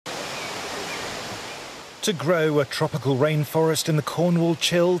To grow a tropical rainforest in the Cornwall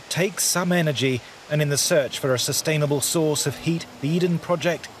chill takes some energy, and in the search for a sustainable source of heat, the Eden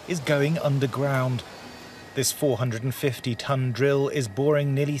project is going underground. This 450-ton drill is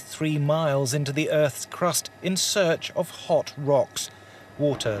boring nearly 3 miles into the Earth's crust in search of hot rocks.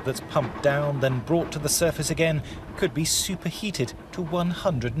 Water that's pumped down, then brought to the surface again, could be superheated to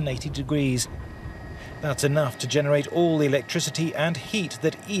 180 degrees. That's enough to generate all the electricity and heat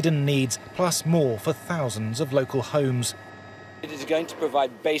that Eden needs, plus more for thousands of local homes. It is going to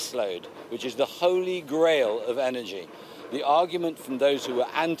provide baseload, which is the holy grail of energy. The argument from those who were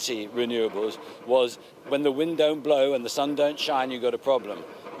anti-renewables was when the wind don't blow and the sun don't shine, you've got a problem.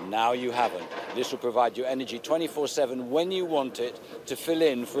 Now you haven't. This will provide you energy 24/7 when you want it to fill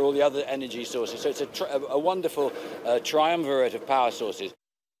in for all the other energy sources. So it's a wonderful triumvirate of power sources.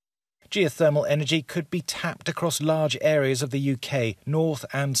 Geothermal energy could be tapped across large areas of the UK, north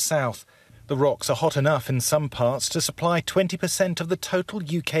and south. The rocks are hot enough in some parts to supply 20% of the total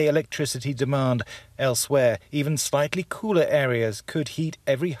UK electricity demand. Elsewhere, even slightly cooler areas could heat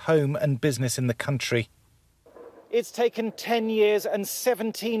every home and business in the country. It's taken 10 years and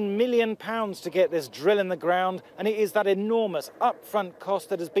 £17 million to get this drill in the ground, and it is that enormous upfront cost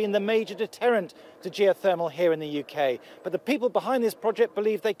that has been the major deterrent to geothermal here in the UK. But the people behind this project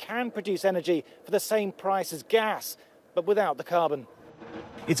believe they can produce energy for the same price as gas, but without the carbon.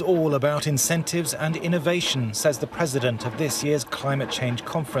 It's all about incentives and innovation, says the president of this year's climate change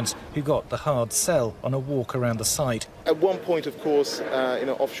conference, who got the hard sell on a walk around the site. At one point, of course,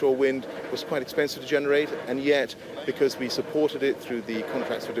 offshore wind was quite expensive to generate, and yet, because we supported it through the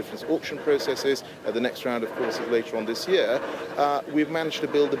contracts for difference auction processes, the next round, of course, is later on this year, we've managed to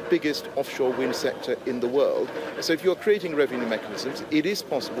build the biggest offshore wind sector in the world. So if you're creating revenue mechanisms, it is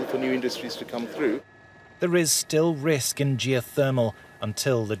possible for new industries to come through. There is still risk in geothermal.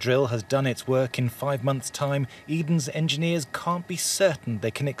 Until the drill has done its work in 5 months' time, Eden's engineers can't be certain they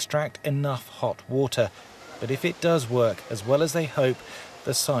can extract enough hot water. But if it does work as well as they hope,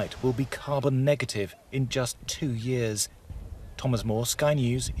 the site will be carbon negative in just 2 years. Thomas Moore, Sky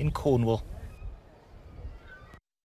News in Cornwall.